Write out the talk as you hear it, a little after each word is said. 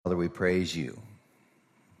Father, we praise you.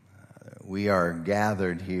 We are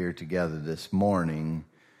gathered here together this morning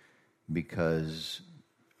because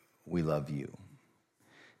we love you.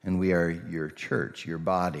 And we are your church, your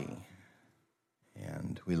body,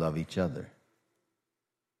 and we love each other.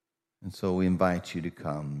 And so we invite you to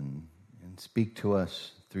come and speak to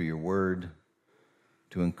us through your word,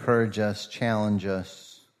 to encourage us, challenge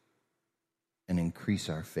us, and increase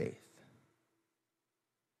our faith.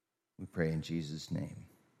 We pray in Jesus' name.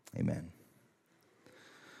 Amen.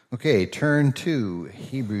 Okay, turn to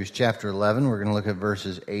Hebrews chapter 11. We're going to look at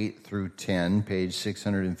verses 8 through 10, page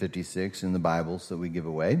 656 in the Bibles that we give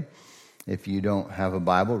away. If you don't have a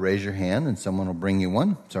Bible, raise your hand and someone will bring you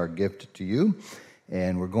one. It's our gift to you.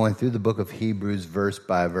 And we're going through the book of Hebrews verse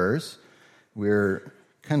by verse. We're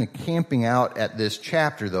kind of camping out at this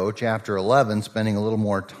chapter, though, chapter 11, spending a little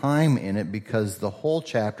more time in it because the whole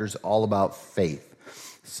chapter is all about faith.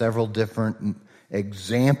 Several different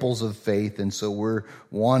examples of faith, and so we're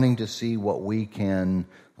wanting to see what we can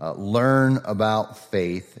learn about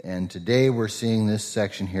faith. And today we're seeing this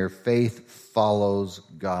section here, faith follows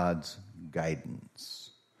God's guidance.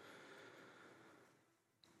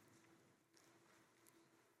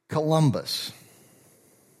 Columbus.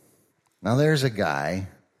 Now there's a guy,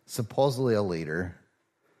 supposedly a leader.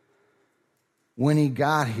 When he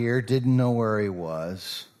got here, didn't know where he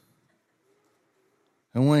was.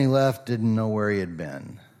 And when he left, didn't know where he had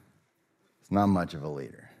been. It's not much of a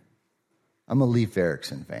leader. I'm a Leif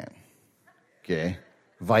Erikson fan. Okay?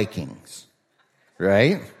 Vikings.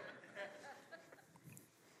 Right?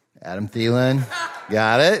 Adam Thielen.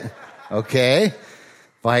 Got it? Okay.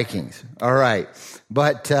 Vikings. All right.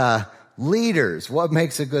 But leaders, what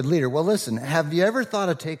makes a good leader? Well, listen, have you ever thought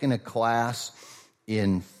of taking a class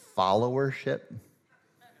in followership?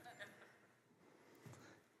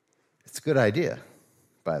 It's a good idea,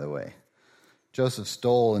 by the way. Joseph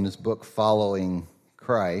Stoll, in his book Following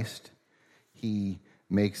Christ, he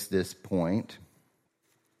makes this point.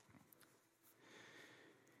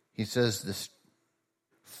 He says this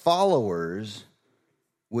followership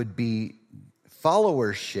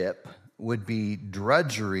would be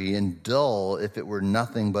drudgery and dull if it were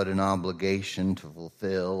nothing but an obligation to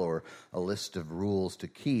fulfill or a list of rules to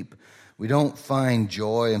keep. We don't find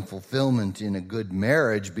joy and fulfillment in a good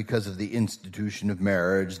marriage because of the institution of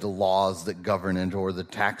marriage, the laws that govern it, or the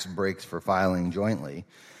tax breaks for filing jointly.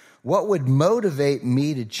 What would motivate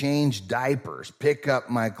me to change diapers, pick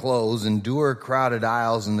up my clothes, endure crowded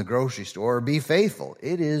aisles in the grocery store, or be faithful?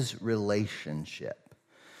 It is relationship.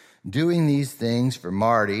 Doing these things for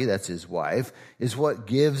Marty, that's his wife, is what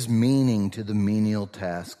gives meaning to the menial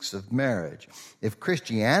tasks of marriage. If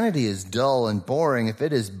Christianity is dull and boring, if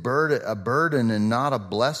it is a burden and not a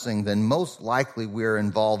blessing, then most likely we're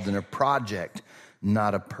involved in a project,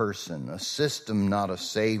 not a person, a system, not a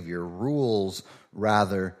savior, rules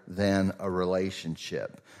rather than a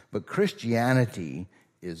relationship. But Christianity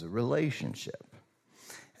is a relationship.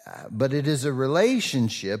 But it is a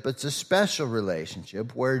relationship, it's a special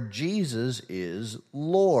relationship where Jesus is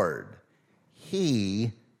Lord.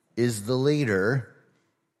 He is the leader,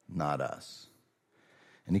 not us.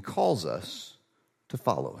 And he calls us to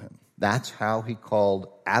follow him. That's how he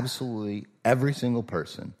called absolutely every single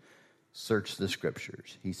person. Search the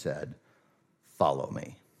scriptures. He said, follow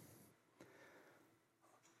me.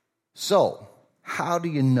 So, how do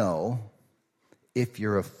you know if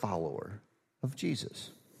you're a follower of Jesus?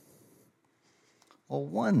 Well,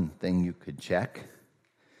 one thing you could check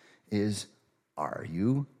is, are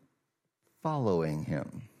you following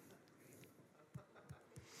him?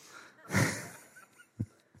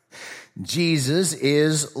 Jesus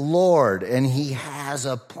is Lord, and he has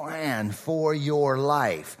a plan for your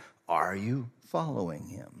life. Are you following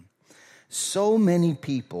him? So many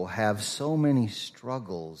people have so many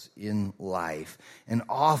struggles in life, and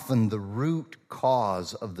often the root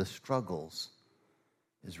cause of the struggles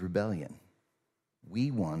is rebellion.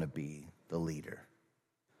 We want to be the leader.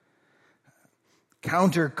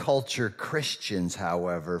 Counterculture Christians,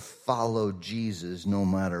 however, follow Jesus no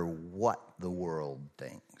matter what the world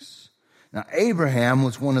thinks. Now, Abraham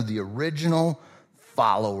was one of the original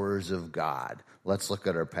followers of God. Let's look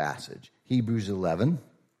at our passage. Hebrews 11,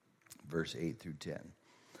 verse 8 through 10.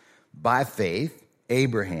 By faith,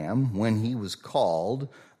 Abraham, when he was called,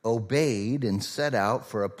 obeyed and set out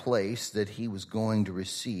for a place that he was going to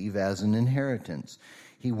receive as an inheritance.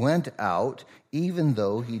 He went out even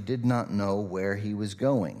though he did not know where he was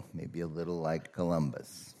going. Maybe a little like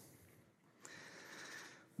Columbus.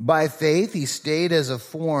 By faith, he stayed as a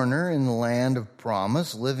foreigner in the land of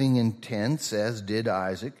promise, living in tents, as did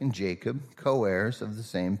Isaac and Jacob, co-heirs of the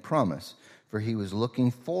same promise. for he was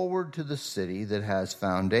looking forward to the city that has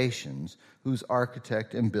foundations, whose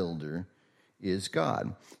architect and builder is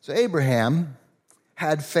God. So Abraham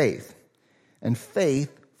had faith, and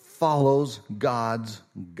faith follows God's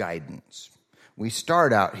guidance. We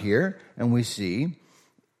start out here and we see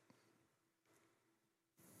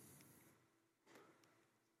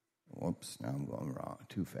now I'm going wrong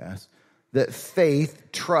too fast. That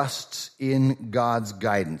faith trusts in God's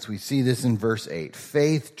guidance. We see this in verse 8.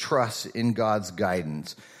 Faith trusts in God's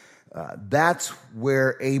guidance. That's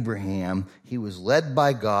where Abraham, he was led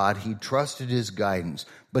by God, he trusted his guidance,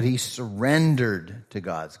 but he surrendered to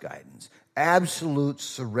God's guidance. Absolute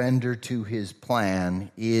surrender to his plan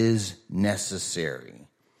is necessary.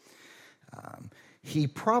 He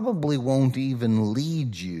probably won't even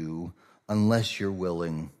lead you unless you're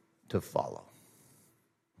willing to follow.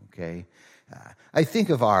 Okay? I think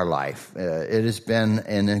of our life. It has been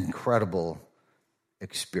an incredible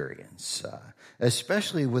experience,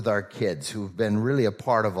 especially with our kids who've been really a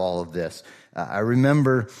part of all of this. I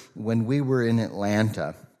remember when we were in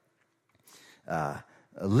Atlanta,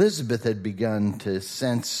 Elizabeth had begun to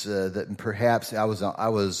sense that perhaps I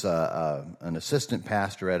was an assistant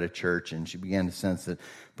pastor at a church, and she began to sense that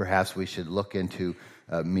perhaps we should look into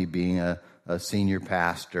me being a senior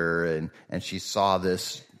pastor, and she saw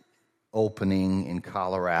this opening in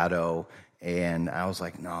Colorado, and I was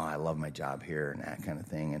like, no, I love my job here and that kind of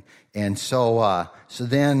thing. And so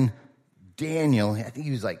then Daniel, I think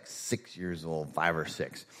he was like 6 years old, 5 or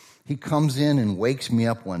 6. He comes in and wakes me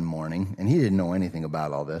up one morning, and he didn't know anything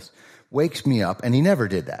about all this. Wakes me up, and he never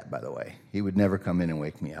did that, by the way. He would never come in and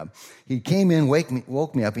wake me up. He came in,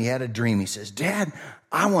 woke me up, and he had a dream. He says, Dad,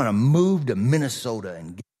 I want to move to Minnesota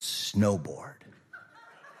and get a snowboard.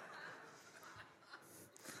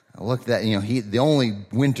 I looked at, the only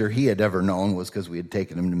winter he had ever known was because we had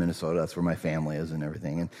taken him to Minnesota. That's where my family is and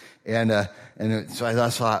everything. So I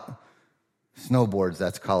thought, snowboards,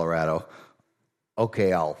 that's Colorado.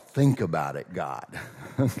 Okay, I'll think about it, God.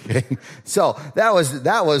 Okay, so that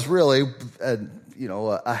was really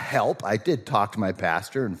a help. I did talk to my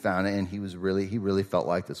pastor and found it, and he really felt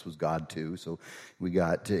like this was God too. So we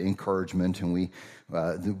got encouragement, and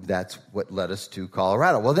that's what led us to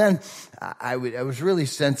Colorado. Well, then I was really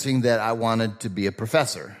sensing that I wanted to be a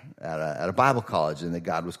professor at a Bible college, and that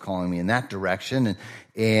God was calling me in that direction.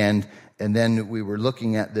 And then we were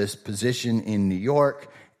looking at this position in New York.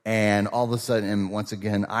 And all of a sudden, and once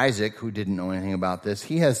again, Isaac, who didn't know anything about this,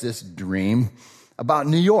 he has this dream about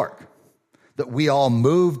New York, that we all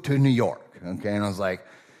moved to New York, okay? And I was like,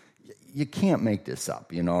 you can't make this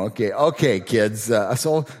up, Okay, kids.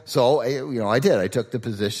 So I did. I took the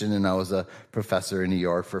position, and I was a professor in New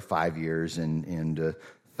York for 5 years, and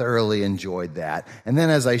thoroughly enjoyed that. And then,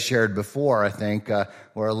 as I shared before, I think,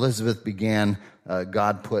 where Elizabeth began,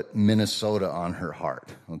 God put Minnesota on her heart,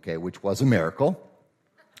 okay, which was a miracle,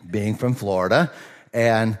 being from Florida,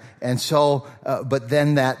 and so, but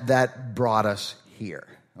then that brought us here,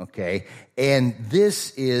 okay? And this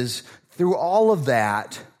is, through all of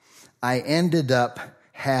that, I ended up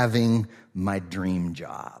having my dream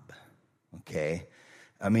job, okay?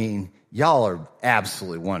 I mean, y'all are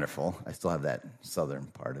absolutely wonderful. I still have that southern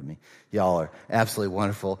part of me. Y'all are absolutely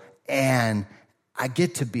wonderful, and I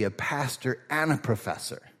get to be a pastor and a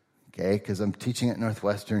professor. Okay, because I'm teaching at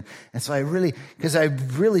Northwestern. And so I really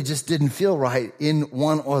just didn't feel right in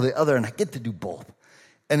one or the other, and I get to do both.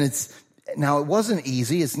 And it wasn't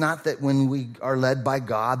easy. It's not that when we are led by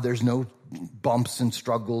God, there's no bumps and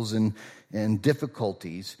struggles and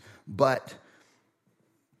difficulties, but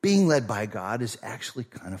being led by God is actually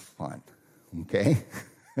kind of fun. Okay?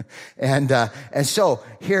 and so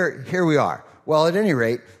here we are. Well, at any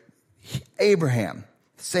rate, Abraham,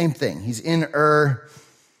 same thing. He's in Ur.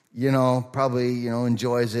 Probably,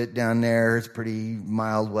 enjoys it down there. It's pretty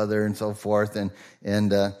mild weather and so forth,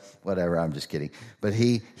 and whatever. I'm just kidding. But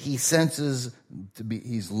he senses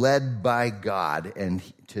he's led by God and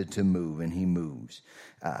to move, and he moves.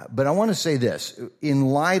 But I want to say this, in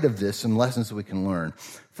light of this and lessons that we can learn.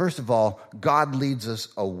 First of all, God leads us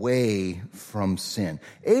away from sin.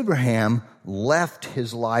 Abraham left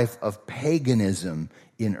his life of paganism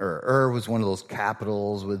in Ur. Ur was one of those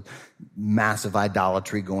capitals with massive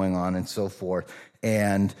idolatry going on and so forth.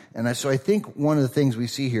 So I think one of the things we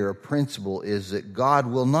see here, a principle, is that God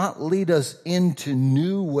will not lead us into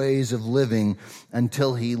new ways of living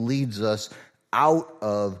until he leads us out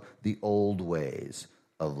of the old ways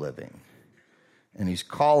of living. And he's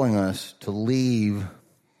calling us to leave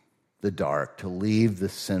the dark, to leave the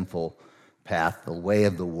sinful path, the way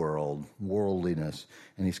of the world, worldliness,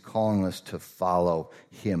 and he's calling us to follow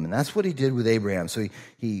him. And that's what he did with Abraham. So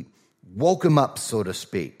he woke him up, so to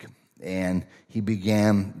speak. And he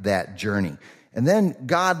began that journey. And then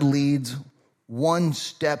God leads one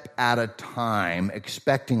step at a time,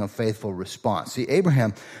 expecting a faithful response. See,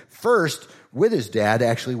 Abraham first, with his dad,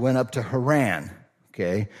 actually went up to Haran,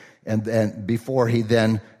 okay? And then before he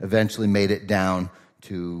then eventually made it down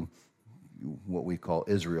to what we call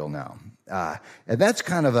Israel now. And that's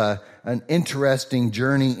kind of an interesting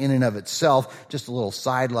journey in and of itself. Just a little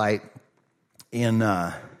sidelight. In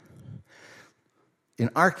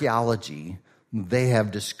archaeology, they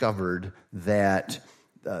have discovered that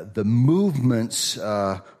the movements,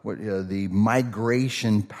 the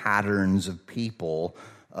migration patterns of people,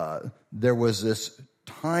 there was this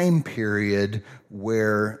time period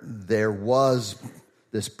where there was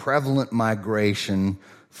this prevalent migration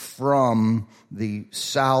from the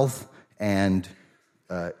south and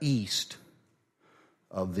east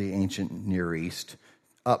of the ancient Near East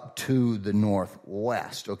up to the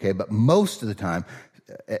northwest, okay? But most of the time,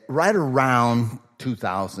 right around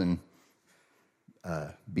 2000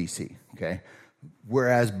 BC, okay?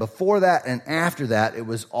 Whereas before that and after that, it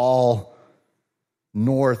was all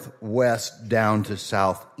northwest down to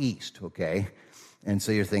southeast, okay? And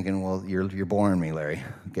so you're thinking, well, you're boring me, Larry,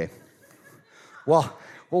 okay? Well,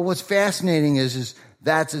 what's fascinating is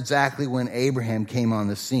that's exactly when Abraham came on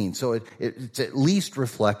the scene. So it's at least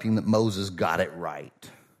reflecting that Moses got it right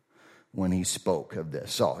when he spoke of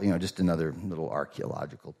this. So, just another little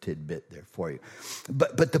archaeological tidbit there for you.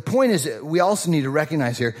 But the point is, we also need to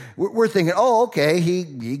recognize here, we're thinking, oh, okay,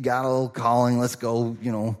 he got a little calling. Let's go,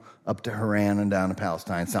 up to Haran and down to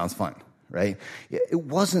Palestine. Sounds fun, right? It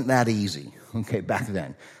wasn't that easy, okay, back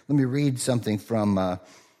then. Let me read something from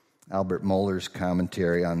Albert Mohler's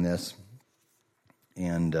commentary on this.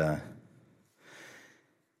 And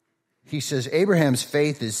he says, Abraham's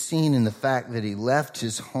faith is seen in the fact that he left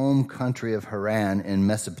his home country of Haran in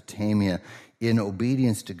Mesopotamia in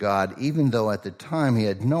obedience to God, even though at the time he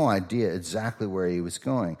had no idea exactly where he was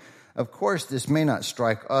going. Of course, this may not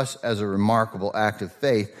strike us as a remarkable act of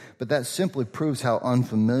faith, but that simply proves how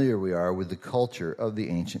unfamiliar we are with the culture of the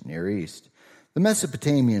ancient Near East. The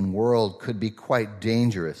Mesopotamian world could be quite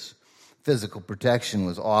dangerous. Physical protection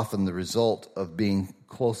was often the result of being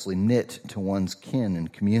closely knit to one's kin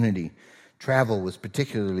and community. Travel was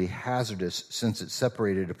particularly hazardous since it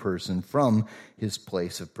separated a person from his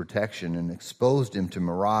place of protection and exposed him to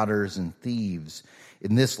marauders and thieves.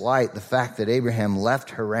 In this light, the fact that Abraham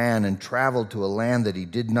left Haran and traveled to a land that he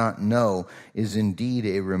did not know is indeed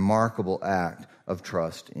a remarkable act of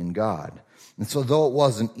trust in God. And so though it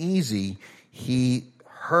wasn't easy, he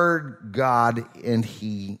heard God and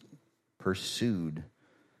he pursued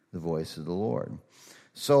the voice of the Lord.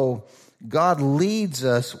 So God leads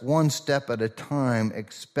us one step at a time,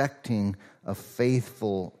 expecting a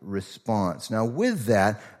faithful response. Now, with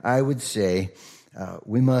that, I would say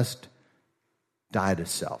we must die to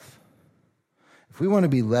self. If we want to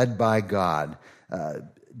be led by God,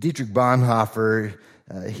 Dietrich Bonhoeffer,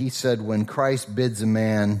 he said, when Christ bids a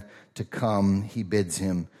man to come, he bids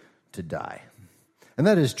him to die. And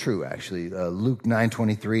that is true, actually. Luke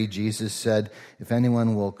 9:23, Jesus said, if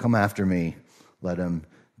anyone will come after me, let him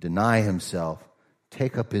deny himself,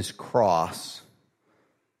 take up his cross.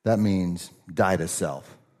 That means die to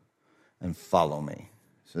self and follow me.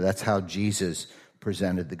 So that's how Jesus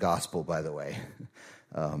presented the gospel, by the way.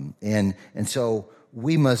 And so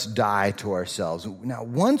we must die to ourselves. Now,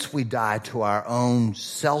 once we die to our own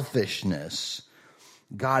selfishness,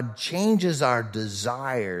 God changes our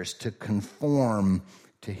desires to conform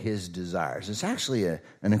to his desires. It's actually an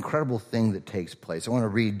incredible thing that takes place. I want to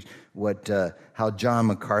read how John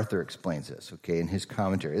MacArthur explains this, okay, in his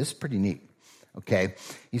commentary. This is pretty neat, okay?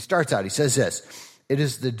 He starts out, he says this, it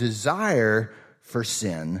is the desire for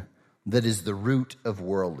sin that is the root of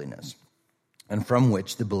worldliness, and from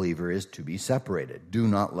which the believer is to be separated. Do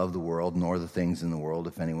not love the world, nor the things in the world.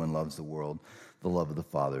 If anyone loves the world, the love of the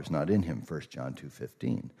Father is not in him, 1 John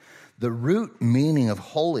 2:15. The root meaning of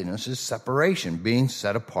holiness is separation, being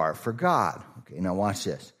set apart for God. Okay, now watch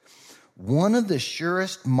this. One of the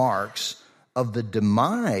surest marks of the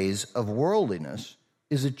demise of worldliness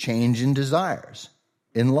is a change in desires,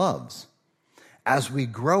 in loves. As we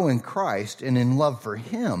grow in Christ and in love for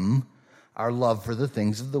him, our love for the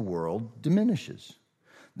things of the world diminishes.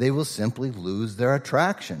 They will simply lose their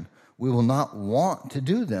attraction. We will not want to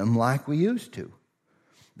do them like we used to.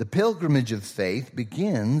 The pilgrimage of faith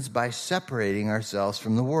begins by separating ourselves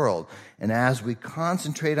from the world. And as we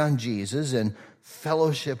concentrate on Jesus and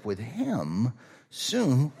fellowship with him,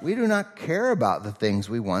 soon we do not care about the things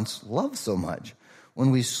we once loved so much. When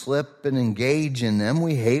we slip and engage in them,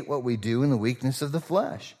 we hate what we do in the weakness of the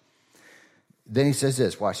flesh. then he says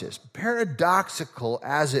this, watch this. Paradoxical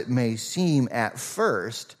as it may seem at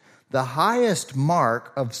first, the highest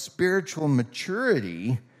mark of spiritual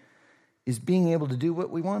maturity is being able to do what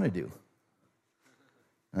we want to do.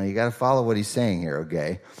 Now, you got to follow what he's saying here,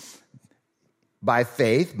 okay? By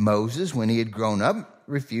faith, Moses, when he had grown up,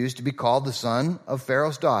 refused to be called the son of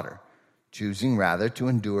Pharaoh's daughter, choosing rather to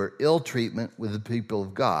endure ill treatment with the people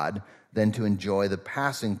of God than to enjoy the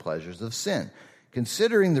passing pleasures of sin,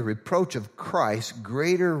 considering the reproach of Christ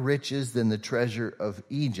greater riches than the treasure of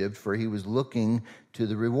Egypt, for he was looking to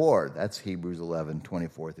the reward. That's Hebrews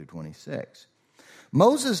 11:24-26.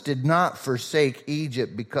 Moses did not forsake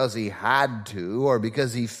Egypt because he had to or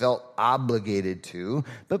because he felt obligated to,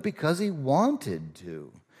 but because he wanted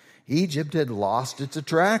to. Egypt had lost its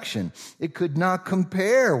attraction. It could not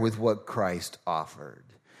compare with what Christ offered.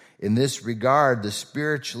 In this regard, the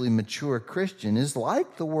spiritually mature Christian is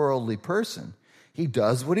like the worldly person. He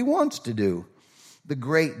does what he wants to do. The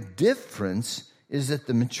great difference is that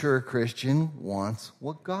the mature Christian wants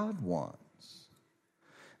what God wants.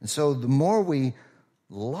 And so the more we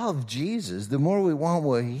love Jesus, the more we want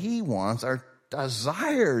what he wants, our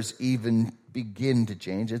desires even begin to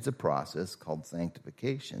change. It's a process called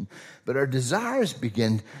sanctification. But our desires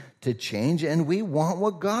begin to change, and we want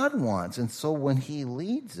what God wants. And so when he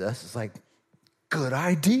leads us, it's like, good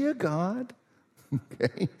idea, God.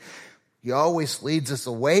 Okay? He always leads us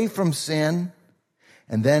away from sin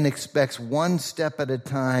and then expects one step at a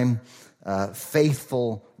time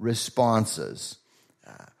faithful responses.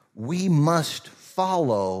 We must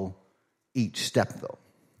follow each step, though.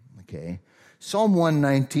 Okay? Psalm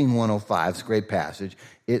 119, 105 is a great passage.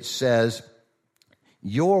 It says,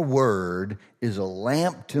 your word is a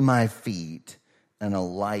lamp to my feet and a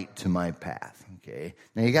light to my path. Okay?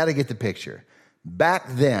 Now you got to get the picture. Back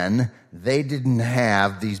then, they didn't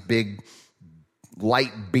have these big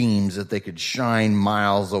light beams that they could shine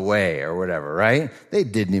miles away or whatever, right? They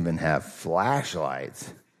didn't even have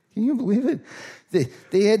flashlights. Can you believe it?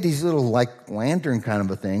 They had these little like lantern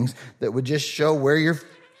kind of things that would just show where your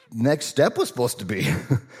next step was supposed to be.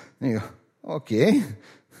 And you go, okay,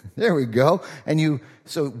 there we go.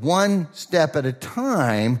 So one step at a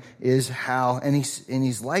time is how, and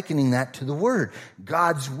he's likening that to the Word.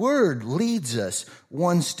 God's Word leads us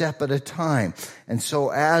one step at a time. And so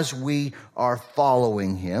as we are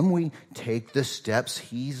following him, we take the steps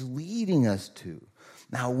he's leading us to.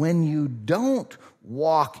 Now, when you don't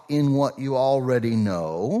walk in what you already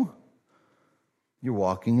know, you're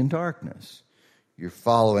walking in darkness. You're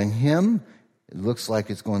following him. It looks like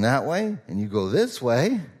it's going that way, and you go this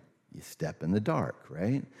way. You step in the dark,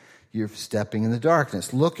 right? You're stepping in the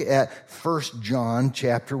darkness. Look at 1 John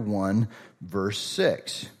chapter 1, verse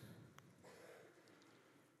 6.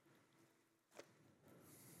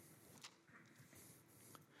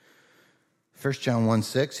 1 John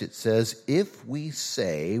 1:6, it says, if we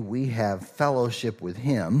say we have fellowship with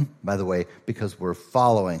him, by the way, because we're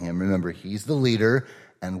following him, remember, he's the leader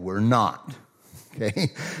and we're not.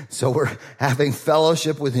 Okay? So we're having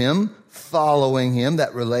fellowship with him, following him,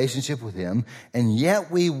 that relationship with him, and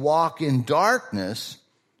yet we walk in darkness,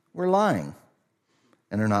 we're lying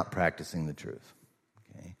and are not practicing the truth.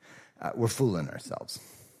 Okay? We're fooling ourselves,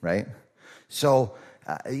 right? So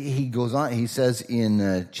he goes on, he says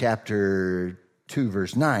in chapter 2,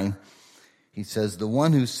 verse 9, he says, the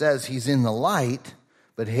one who says he's in the light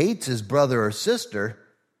but hates his brother or sister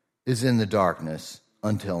is in the darkness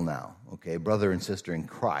until now. Okay, brother and sister in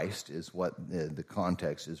Christ is what the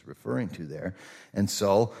context is referring to there. And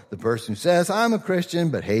so the person who says, I'm a Christian,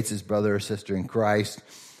 but hates his brother or sister in Christ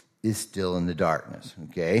is still in the darkness,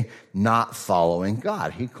 okay? Not following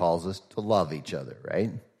God. He calls us to love each other,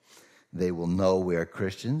 right? They will know we are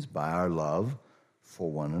Christians by our love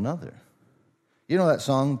for one another. You know that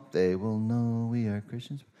song, They Will Know We Are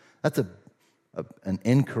Christians? That's an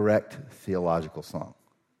incorrect theological song.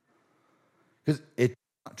 Because it's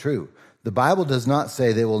not true. The Bible does not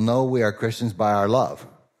say they will know we are Christians by our love.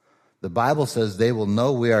 The Bible says they will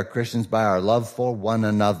know we are Christians by our love for one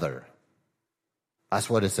another. That's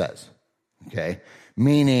what it says. Okay?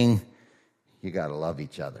 Meaning, you got to love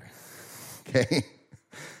each other. Okay?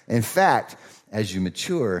 In fact, as you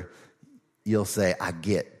mature, you'll say, I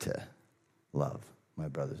get to love my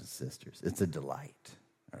brothers and sisters. It's a delight.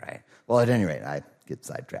 All right? Well, at any rate, I get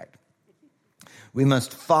sidetracked. We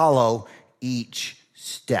must follow each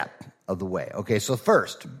step of the way. Okay, so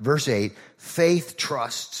first, verse 8, faith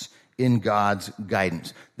trusts in God's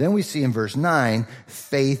guidance. Then we see in verse 9,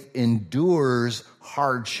 faith endures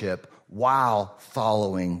hardship while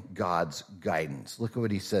following God's guidance. Look at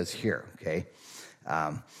what he says here, okay?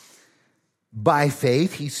 By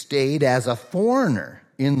faith, he stayed as a foreigner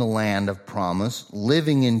in the land of promise,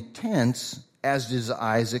 living in tents, as does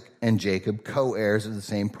Isaac and Jacob, co-heirs of the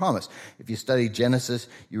same promise. If you study Genesis,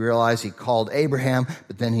 you realize he called Abraham,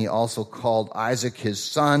 but then he also called Isaac his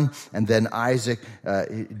son, and then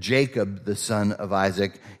Jacob, the son of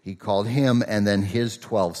Isaac, he called him, and then his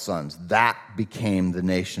 12 sons. That became the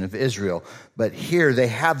nation of Israel. But here they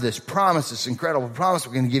have this promise, this incredible promise.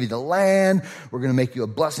 We're going to give you the land. We're going to make you a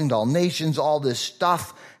blessing to all nations, all this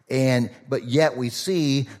stuff. But yet we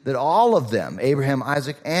see that all of them, Abraham,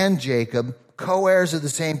 Isaac, and Jacob, co-heirs of the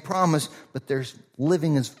same promise, but they're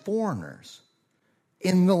living as foreigners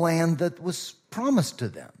in the land that was promised to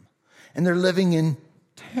them. And they're living in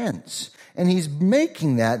tents. And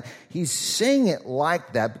he's saying it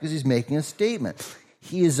like that because he's making a statement.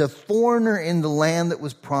 He is a foreigner in the land that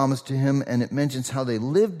was promised to him, and it mentions how they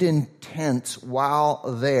lived in tents while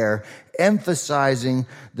there, emphasizing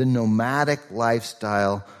the nomadic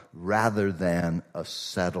lifestyle rather than a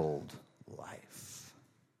settled life.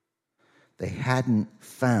 They hadn't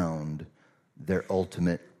found their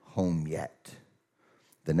ultimate home yet.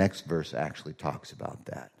 The next verse actually talks about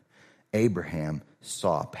that. Abraham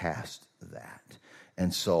saw past that.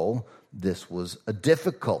 And so this was a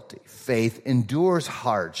difficulty. Faith endures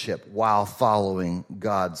hardship while following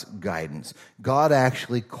God's guidance. God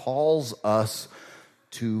actually calls us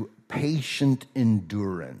to patient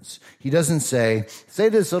endurance. He doesn't say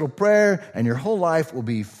this little prayer and your whole life will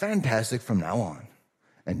be fantastic from now on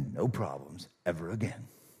and no problems ever again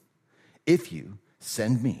if you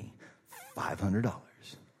send me $500.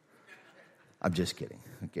 I'm just kidding.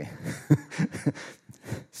 Okay.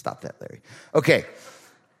 Stop that, Larry. Okay.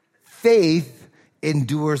 Faith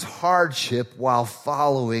endures hardship while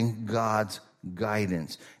following God's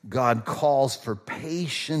guidance. God calls for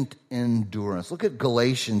patient endurance. Look at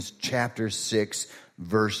Galatians chapter 6,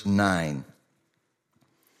 verse 9.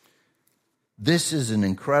 This is an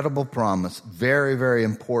incredible promise, very, very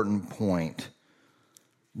important point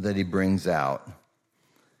that he brings out.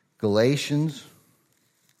 Galatians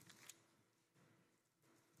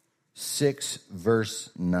 6,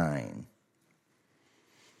 verse 9.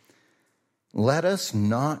 Let us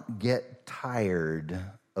not get tired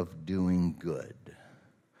of doing good,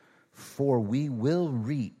 for we will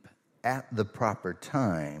reap at the proper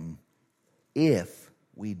time if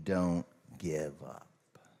we don't give up.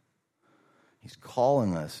 He's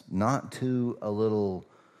calling us not to a little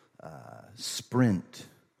sprint,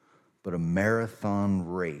 but a marathon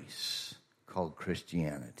race called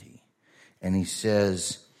Christianity. And he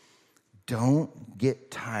says, don't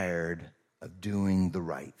get tired of doing the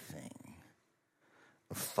right thing,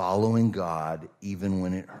 of following God even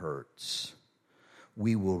when it hurts.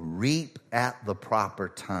 We will reap at the proper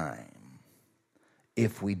time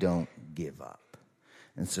if we don't give up.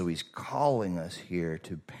 And so he's calling us here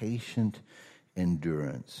to patient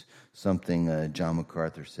endurance. Something John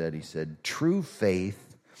MacArthur said, he said, true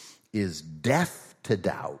faith is deaf to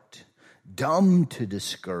doubt, dumb to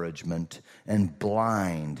discouragement, and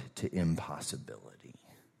blind to impossibility.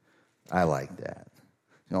 I like that.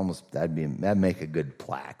 That'd make a good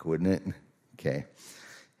plaque, wouldn't it? Okay.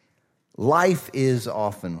 Life is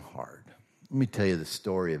often hard. Let me tell you the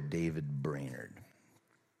story of David Brainerd.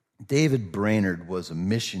 David Brainerd was a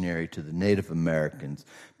missionary to the Native Americans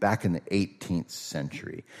back in the 18th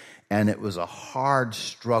century. And it was a hard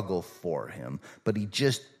struggle for him, but he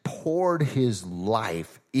just poured his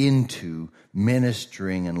life into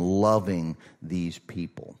ministering and loving these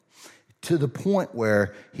people, to the point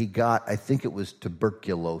where he got, I think it was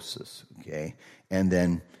tuberculosis, okay? And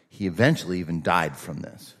then he eventually even died from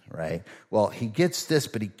this, right? Well, he gets this,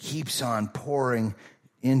 but he keeps on pouring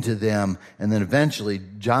into them. And then eventually,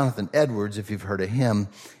 Jonathan Edwards, if you've heard of him,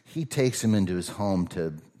 he takes him into his home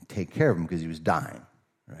to take care of him because he was dying,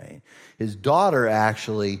 right? His daughter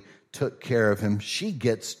actually took care of him. She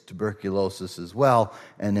gets tuberculosis as well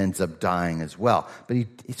and ends up dying as well. But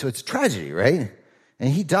so it's tragedy, right? And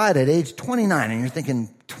he died at age 29. And you're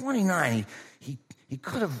thinking, 29, he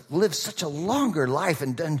could have lived such a longer life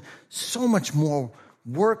and done so much more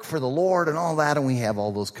work for the Lord and all that. And we have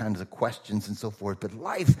all those kinds of questions and so forth. But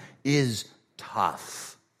life is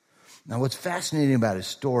tough. Now, what's fascinating about his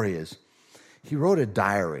story is he wrote a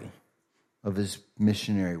diary of his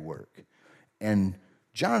missionary work. And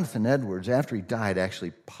Jonathan Edwards, after he died,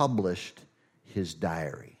 actually published his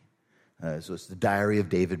diary. So it's the Diary of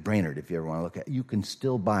David Brainerd, if you ever want to look at it. You can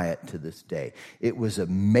still buy it to this day. It was a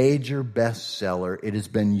major bestseller. It has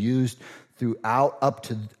been used throughout up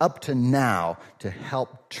to now to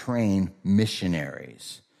help train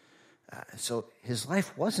missionaries. So his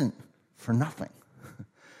life wasn't for nothing.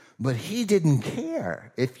 But he didn't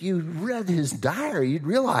care. If you read his diary, you'd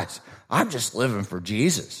realize, I'm just living for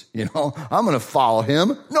Jesus. I'm going to follow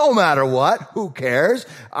him no matter what. Who cares?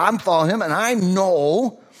 I'm following him, and I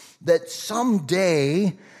know that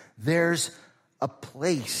someday there's a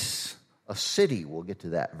place, a city. We'll get to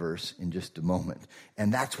that verse in just a moment.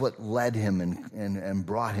 And that's what led him and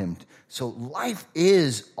brought him. So life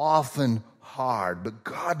is often hard, but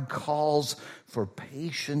God calls for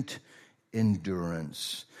patient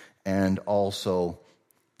endurance. And also,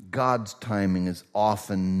 God's timing is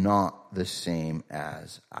often not the same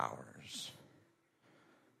as ours.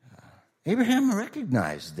 Abraham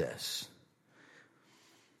recognized this.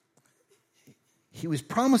 He was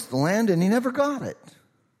promised the land and he never got it,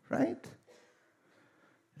 right?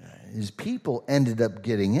 His people ended up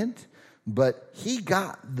getting it, but he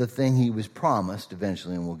got the thing he was promised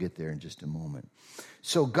eventually, and we'll get there in just a moment.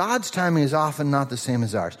 So God's timing is often not the same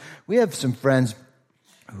as ours. We have some friends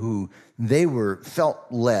who they felt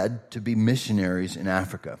led to be missionaries in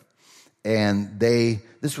Africa. And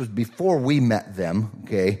this was before we met them,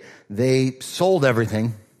 okay? They sold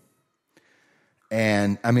everything.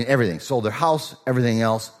 And, everything. Sold their house, everything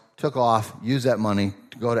else, took off, used that money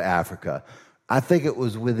to go to Africa. I think it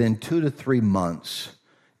was within 2 to 3 months,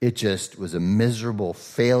 it just was a miserable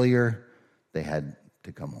failure. They had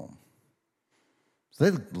to come home. So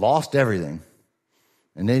they lost everything.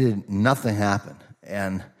 And nothing happened.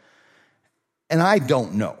 And I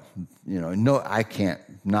don't know. No, I can't,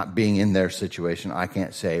 not being in their situation, I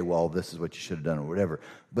can't say, well, this is what you should have done or whatever.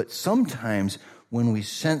 But sometimes when we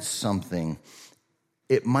sense something,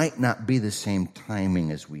 it might not be the same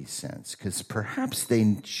timing as we sense, because perhaps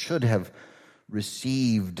they should have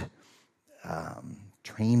received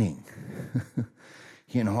training.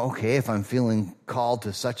 Okay, if I'm feeling called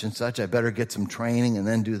to such and such, I better get some training and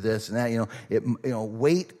then do this and that.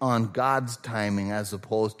 Wait on God's timing as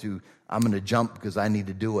opposed to I'm going to jump because I need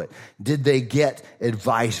to do it. Did they get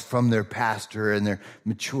advice from their pastor and their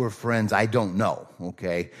mature friends? I don't know,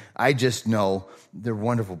 okay? I just know they're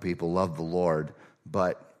wonderful people, love the Lord,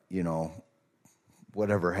 but,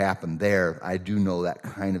 whatever happened there, I do know that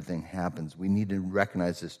kind of thing happens. We need to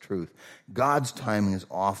recognize this truth. God's timing is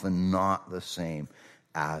often not the same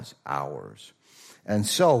as ours. And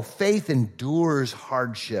so faith endures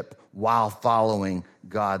hardship while following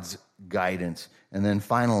God's guidance. And then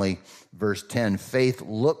finally, verse 10, faith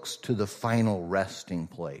looks to the final resting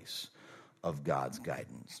place of God's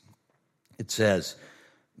guidance. It says,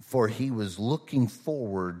 for he was looking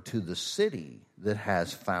forward to the city that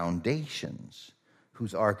has foundations,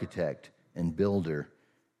 whose architect and builder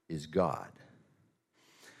is God.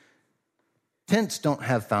 Tents don't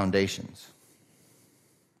have foundations.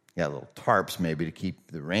 Yeah, little tarps maybe to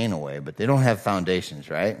keep the rain away, but they don't have foundations,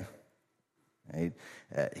 right?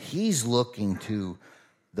 He's looking to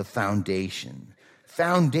the foundation.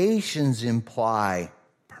 Foundations imply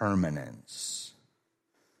permanence.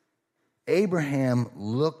 Abraham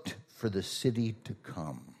looked for the city to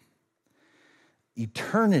come.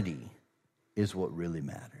 Eternity is what really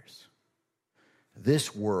matters.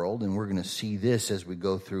 This world, and we're going to see this as we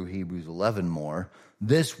go through Hebrews 11 more,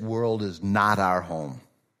 this world is not our home.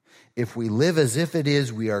 If we live as if it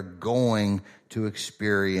is, we are going to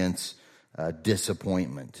experience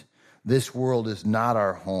disappointment. This world is not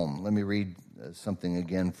our home. Let me read something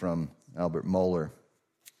again from Albert Mohler.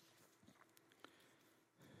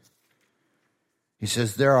 He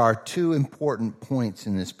says, there are two important points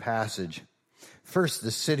in this passage. First,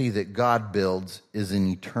 the city that God builds is an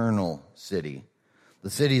eternal city. The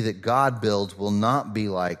city that God builds will not be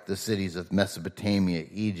like the cities of Mesopotamia,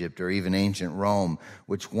 Egypt, or even ancient Rome,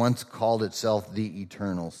 which once called itself the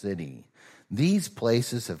eternal city. These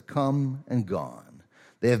places have come and gone.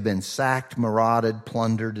 They have been sacked, marauded,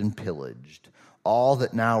 plundered, and pillaged. All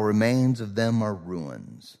that now remains of them are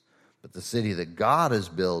ruins. But the city that God is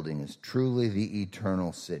building is truly the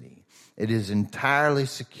eternal city. It is entirely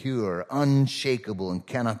secure, unshakable, and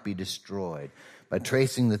cannot be destroyed. By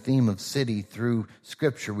tracing the theme of city through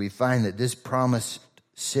Scripture, we find that this promised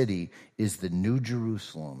city is the New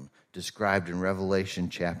Jerusalem, described in Revelation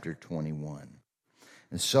chapter 21.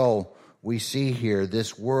 And so we see here,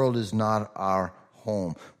 this world is not our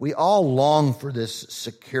home. We all long for this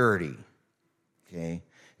security. Okay?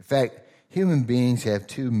 In fact, human beings have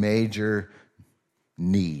two major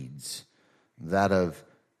needs, that of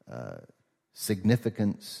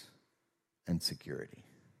significance and security.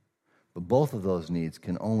 But both of those needs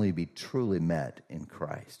can only be truly met in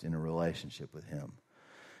Christ, in a relationship with Him.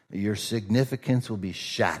 Your significance will be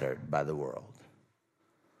shattered by the world.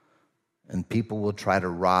 And people will try to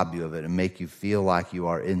rob you of it and make you feel like you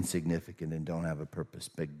are insignificant and don't have a purpose.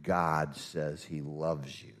 But God says He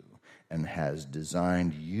loves you. and has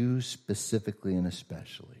designed you specifically and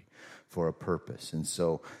especially for a purpose. And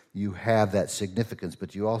so you have that significance,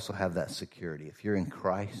 but you also have that security. If you're in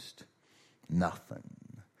Christ, nothing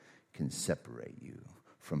can separate you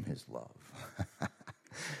from his love.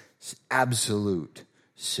 It's absolute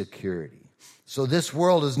security. So this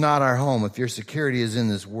world is not our home. If your security is in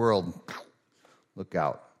this world, look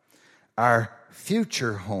out. Our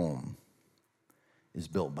future home is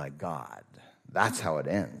built by God. That's how it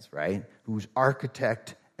ends, right? Whose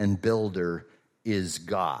architect and builder is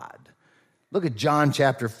God. Look at John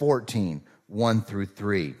chapter 14, 1 through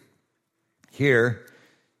 3. Here,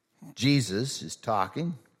 Jesus is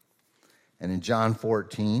talking, and in John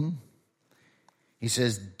 14, he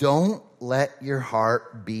says, don't let your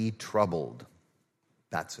heart be troubled.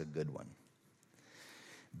 That's a good one.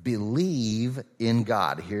 Believe in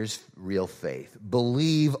God. Here's real faith.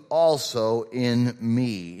 Believe also in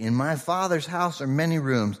me. In my Father's house are many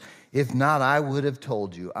rooms. If not, I would have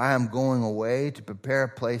told you. I am going away to prepare a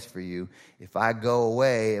place for you. If I go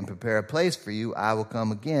away and prepare a place for you, I will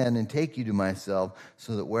come again and take you to myself,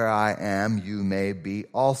 so that where I am, you may be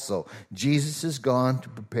also. Jesus has gone to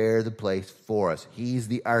prepare the place for us. He's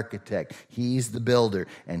the architect. He's the builder.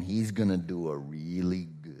 And he's going to do a really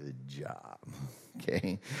good job.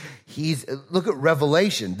 Okay, look at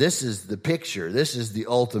Revelation. This is the picture. This is the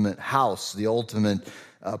ultimate house, the ultimate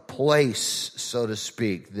place, so to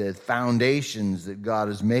speak, the foundations that God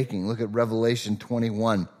is making. Look at Revelation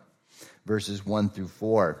 21, verses 1 through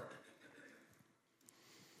 4.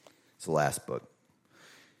 It's the last book.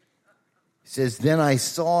 It says, then I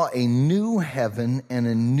saw a new heaven and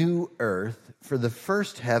a new earth, for the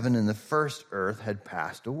first heaven and the first earth had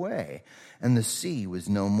passed away, and the sea was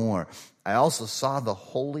no more. I also saw the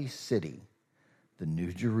holy city, the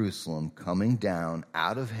New Jerusalem, coming down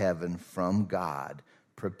out of heaven from God,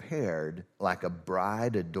 prepared like a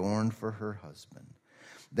bride adorned for her husband.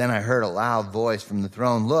 Then I heard a loud voice from the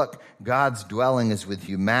throne, look, God's dwelling is with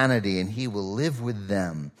humanity, and he will live with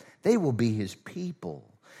them. They will be his people,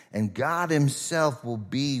 and God himself will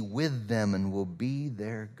be with them and will be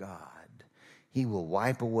their God. He will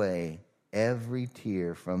wipe away every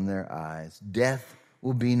tear from their eyes. Death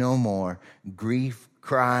will be no more. Grief,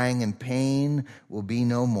 crying, and pain will be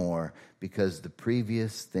no more, because the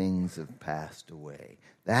previous things have passed away.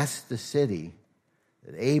 That's the city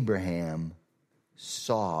that Abraham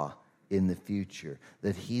saw in the future,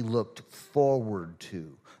 that he looked forward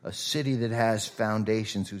to, a city that has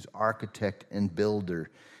foundations, whose architect and builder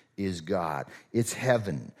is God. It's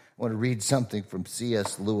heaven. I want to read something from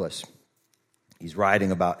C.S. Lewis. He's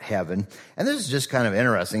writing about heaven. And this is just kind of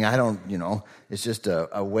interesting. It's just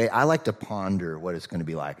a way. I like to ponder what it's going to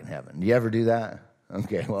be like in heaven. Do you ever do that?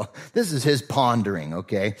 Okay, well, this is his pondering,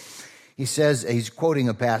 okay? He says, he's quoting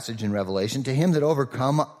a passage in Revelation, to him that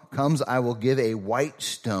overcomes I will give a white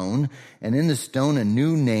stone, and in the stone a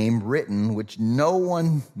new name written, which no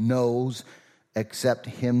one knows except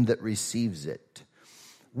him that receives it.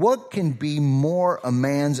 What can be more a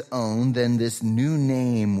man's own than this new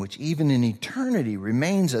name, which even in eternity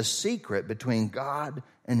remains a secret between God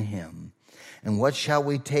and him? And what shall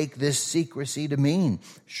we take this secrecy to mean?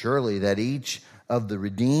 Surely that each of the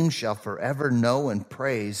redeemed shall forever know and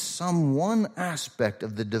praise some one aspect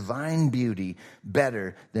of the divine beauty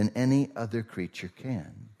better than any other creature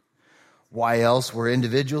can. Why else were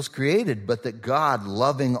individuals created but that God,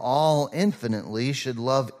 loving all infinitely, should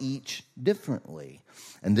love each differently?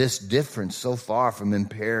 And this difference, so far from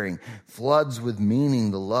impairing, floods with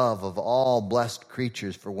meaning the love of all blessed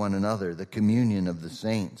creatures for one another, the communion of the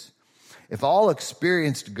saints. If all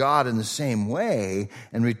experienced God in the same way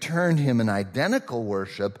and returned him in identical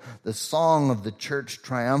worship, the song of the church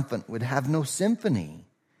triumphant would have no symphony.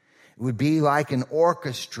 It would be like an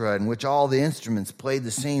orchestra in which all the instruments played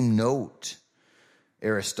the same note.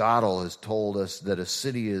 Aristotle has told us that a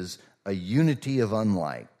city is a unity of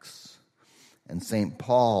unlikes. And St.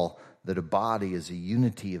 Paul, that a body is a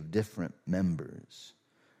unity of different members.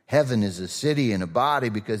 Heaven is a city and a body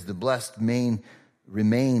because the blessed remain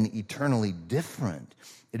eternally different.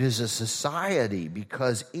 It is a society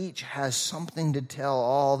because each has something to tell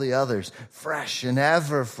all the others, fresh and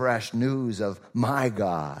ever fresh news of my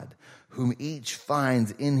God, whom each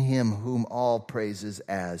finds in him whom all praises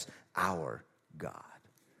as our God.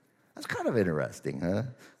 That's kind of interesting, huh?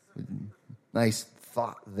 Nice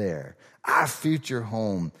thought there. Our future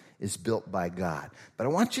home is built by God. But I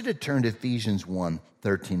want you to turn to Ephesians 1,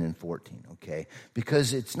 13 and 14, okay?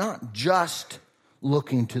 Because it's not just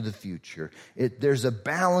looking to the future. There's a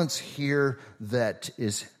balance here that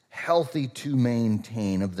is healthy to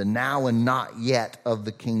maintain of the now and not yet of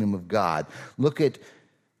the kingdom of God. Look at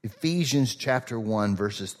Ephesians chapter 1,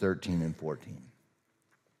 verses 13 and 14.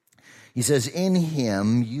 He says, in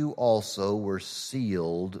him you also were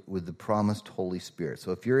sealed with the promised Holy Spirit.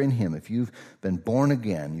 So if you're in him, if you've been born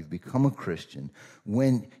again, you've become a Christian,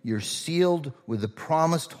 when you're sealed with the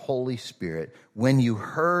promised Holy Spirit, when you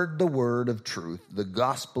heard the word of truth, the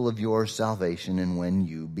gospel of your salvation, and when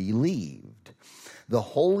you believed. The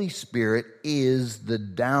Holy Spirit is the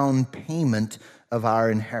down payment of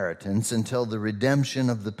our inheritance until the redemption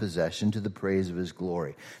of the possession to the praise of his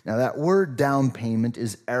glory. Now that word down payment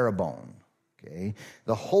is arabon. Okay?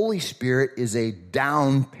 The Holy Spirit is a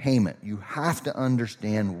down payment. You have to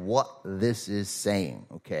understand what this is saying.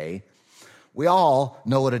 Okay? We all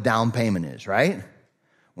know what a down payment is, right?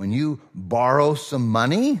 When you borrow some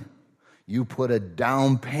money, you put a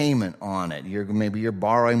down payment on it. Maybe you're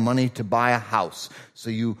borrowing money to buy a house, so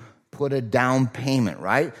you put a down payment,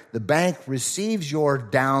 right? The bank receives your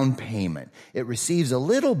down payment. It receives a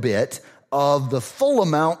little bit of the full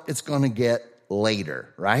amount it's going to get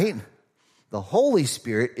later, right? The Holy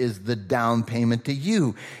Spirit is the down payment to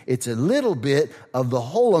you. It's a little bit of the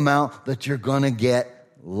whole amount that you're going to get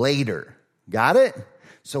later. Got it?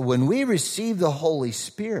 So when we receive the Holy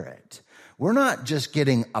Spirit, we're not just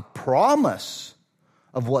getting a promise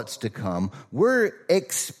of what's to come. We're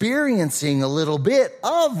experiencing a little bit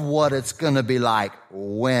of what it's going to be like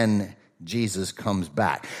when Jesus comes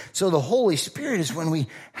back. So the Holy Spirit is when we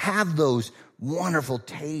have those wonderful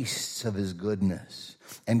tastes of his goodness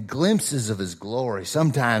and glimpses of his glory.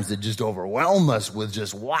 Sometimes they just overwhelm us with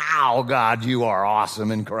just, wow, God, you are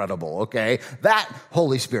awesome, incredible, okay? That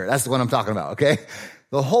Holy Spirit, that's the one I'm talking about, okay?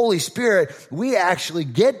 The Holy Spirit, we actually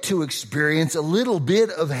get to experience a little bit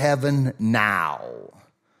of heaven now.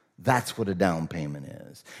 That's what a down payment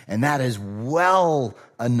is. And that is well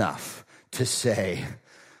enough to say,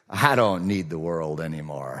 I don't need the world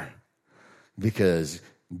anymore because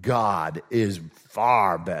God is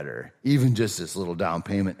far better. Even just this little down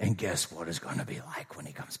payment. And guess what it's going to be like when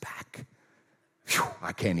he comes back? Whew,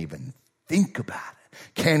 I can't even think about it.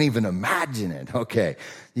 Can't even imagine it. Okay,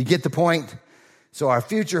 you get the point? So our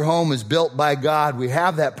future home is built by God. We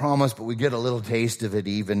have that promise, but we get a little taste of it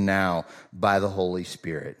even now by the Holy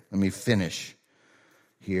Spirit. Let me finish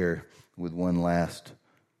here with one last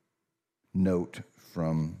note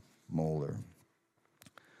from Moeller.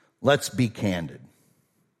 Let's be candid.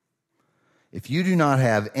 If you do not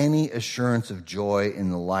have any assurance of joy in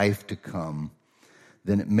the life to come,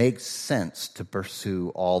 then it makes sense to pursue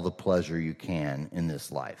all the pleasure you can in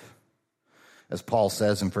this life. As Paul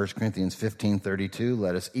says in 1 Corinthians 15:32,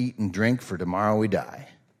 let us eat and drink, for tomorrow we die.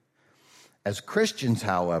 As Christians,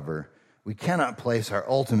 however, we cannot place our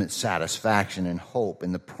ultimate satisfaction and hope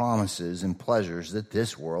in the promises and pleasures that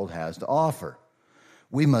this world has to offer.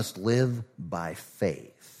 We must live by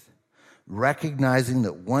faith, recognizing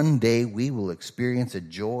that one day we will experience a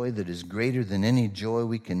joy that is greater than any joy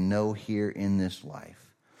we can know here in this life.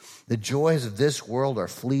 The joys of this world are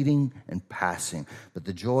fleeting and passing, but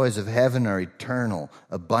the joys of heaven are eternal,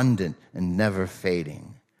 abundant, and never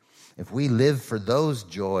fading. If we live for those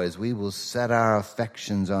joys, we will set our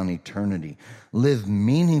affections on eternity, live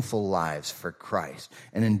meaningful lives for Christ,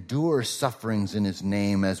 and endure sufferings in his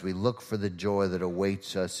name as we look for the joy that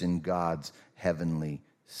awaits us in God's heavenly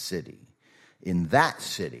city. In that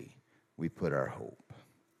city, we put our hope.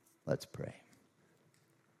 Let's pray.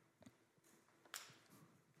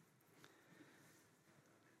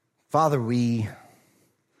 Father, we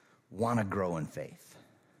want to grow in faith.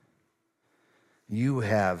 You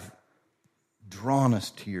have drawn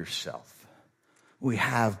us to yourself. We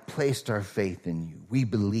have placed our faith in you. We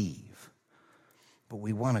believe, but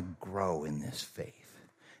we want to grow in this faith.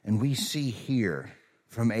 And we see here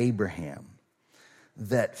from Abraham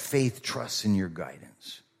that faith trusts in your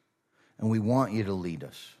guidance. And we want you to lead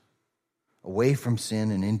us away from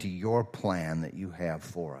sin and into your plan that you have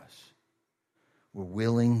for us. We're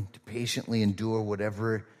willing to patiently endure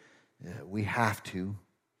whatever we have to.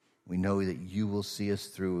 We know that you will see us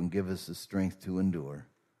through and give us the strength to endure.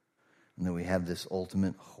 And that we have this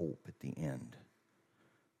ultimate hope at the end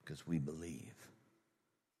because we believe.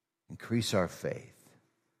 Increase our faith.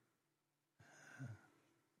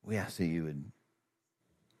 We ask that you would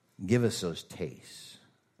give us those tastes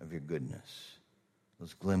of your goodness,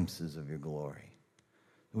 those glimpses of your glory.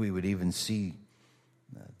 We would even see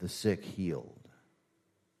the sick healed.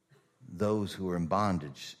 Those who are in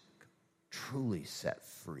bondage truly set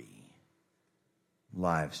free.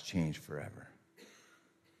 Lives changed forever.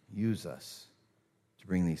 Use us to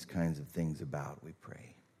bring these kinds of things about, we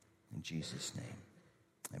pray. In Jesus' name,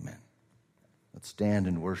 amen. Let's stand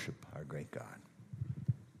and worship our great God.